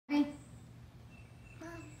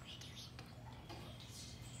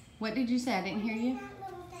What did you say? I didn't hear you. That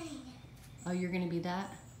little thing. Oh, you're gonna be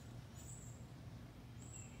that?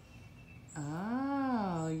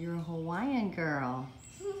 Oh, you're a Hawaiian girl.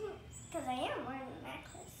 Because I am wearing a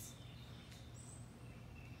necklace.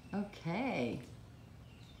 Okay.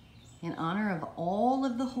 In honor of all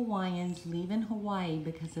of the Hawaiians leaving Hawaii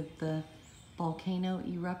because of the volcano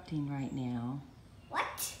erupting right now.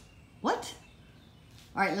 What? What?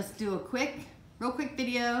 All right, let's do a real quick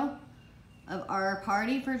video of our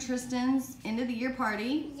party for Tristan's end of the year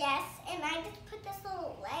party. Yes, and I just put this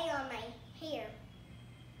little lei on my hair.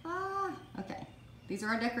 Ah, okay. These are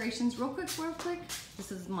our decorations. Real quick.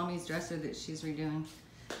 This is Mommy's dresser that she's redoing.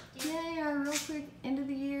 Yay, our real quick end of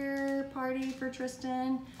the year party for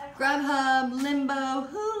Tristan. Grubhub, Limbo,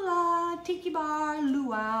 Hula, Tiki Bar,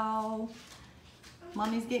 Luau.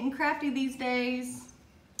 Mommy's getting crafty these days.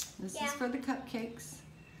 This is for the cupcakes.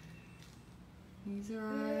 These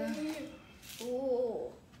are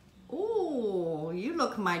Ooh. Ooh, you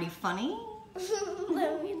look mighty funny.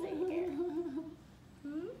 Let me think it.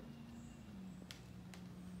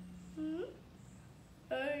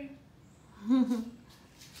 Hey.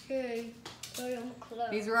 Hey. I am close.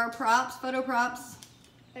 These are our props, photo props.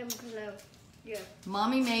 I'm close. Yeah.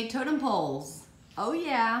 Mommy made totem poles. Oh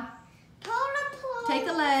yeah. Totem pole. Take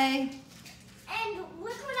a lei. And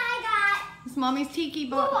look what I It's Mommy's tiki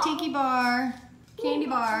bar, candy bar.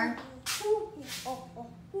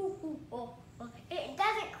 It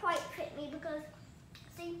doesn't quite fit me because,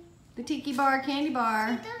 see, The tiki bar, candy bar.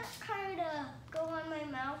 it doesn't kind of go on my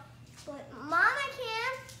mouth, but Mama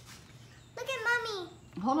can. Look at Mommy.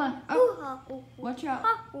 Hold on. Oh, watch out.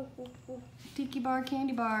 Tiki bar,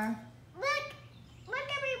 candy bar. Look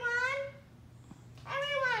everyone.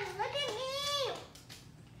 Everyone, look at me.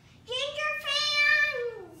 Ginger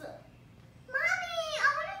fans. Mommy, I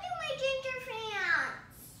want to do my ginger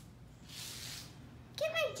fans. Get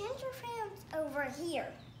my ginger fans over here.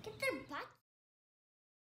 Get their butts.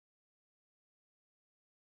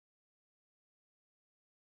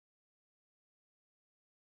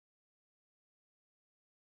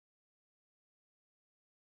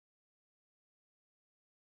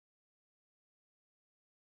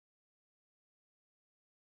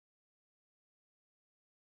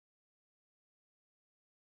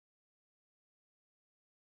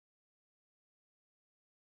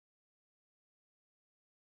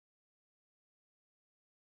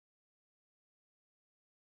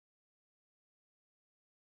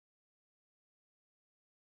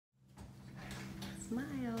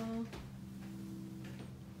 Smile.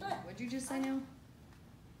 What'd you just say now?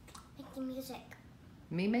 Make the music.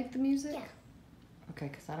 Me make the music? Yeah. Okay,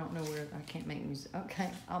 because I don't know where I can't make music. Okay,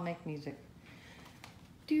 I'll make music.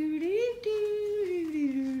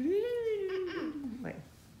 Wait.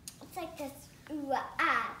 It's like this. Ooh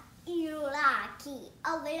ah, ula ki,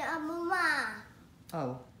 ale amuma.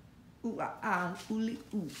 Oh. Ooh ah ah, uli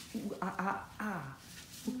ooh, ooh ah ah ah,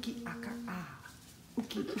 uki aka ah,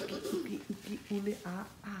 uki uki uki uki uli ah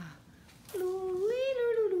ah, luli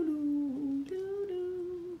lulu lulu,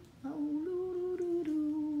 oh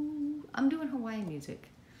lulu. I'm doing Hawaiian music.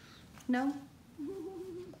 No.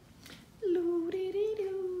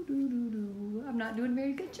 I'm not doing a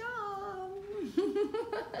very good job.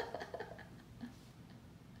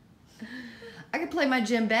 I could play my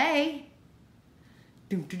djembe.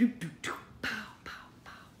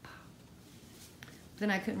 Then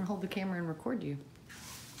I couldn't hold the camera and record you.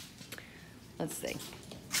 Let's see.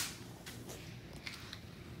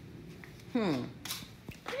 Put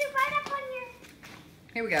it right up on your.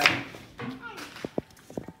 Here we go.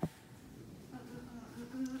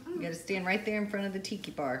 You gotta stand right there in front of the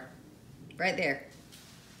tiki bar. Right there.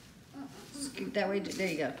 Scoot that way. There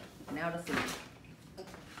you go. Now to see.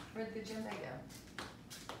 Where'd the djembe go?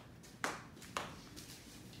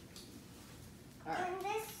 All right. And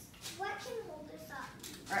this, what can hold this up?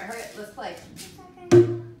 All right, hurry up. Let's play.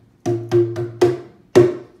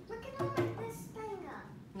 Look at all this thing up.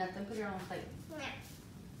 Nothing. Put it on the plate.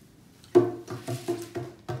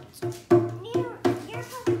 You're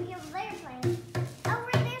supposed to be over there playing. Oh,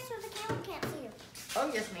 right there so the camera can't see you.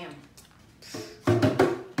 Oh, yes, ma'am.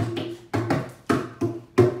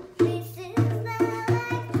 This is the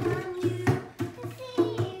life from you. To see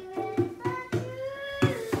you is the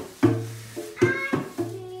truth. I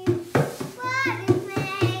see what is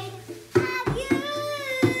made of you.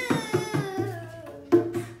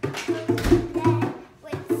 That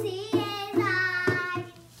with CA's eyes.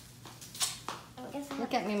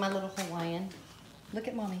 Look at me, my little Hawaiian. Look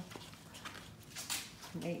at Mommy.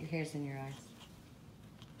 Your hair's in your eyes.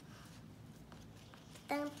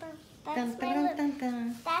 Dun, dun. Dun, dun, dun,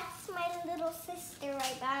 dun. That's my little sister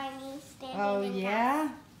right behind me standing Oh, in yeah?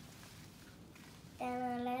 class. Can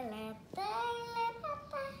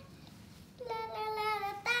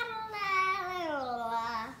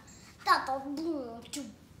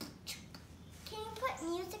you put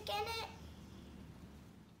music in it?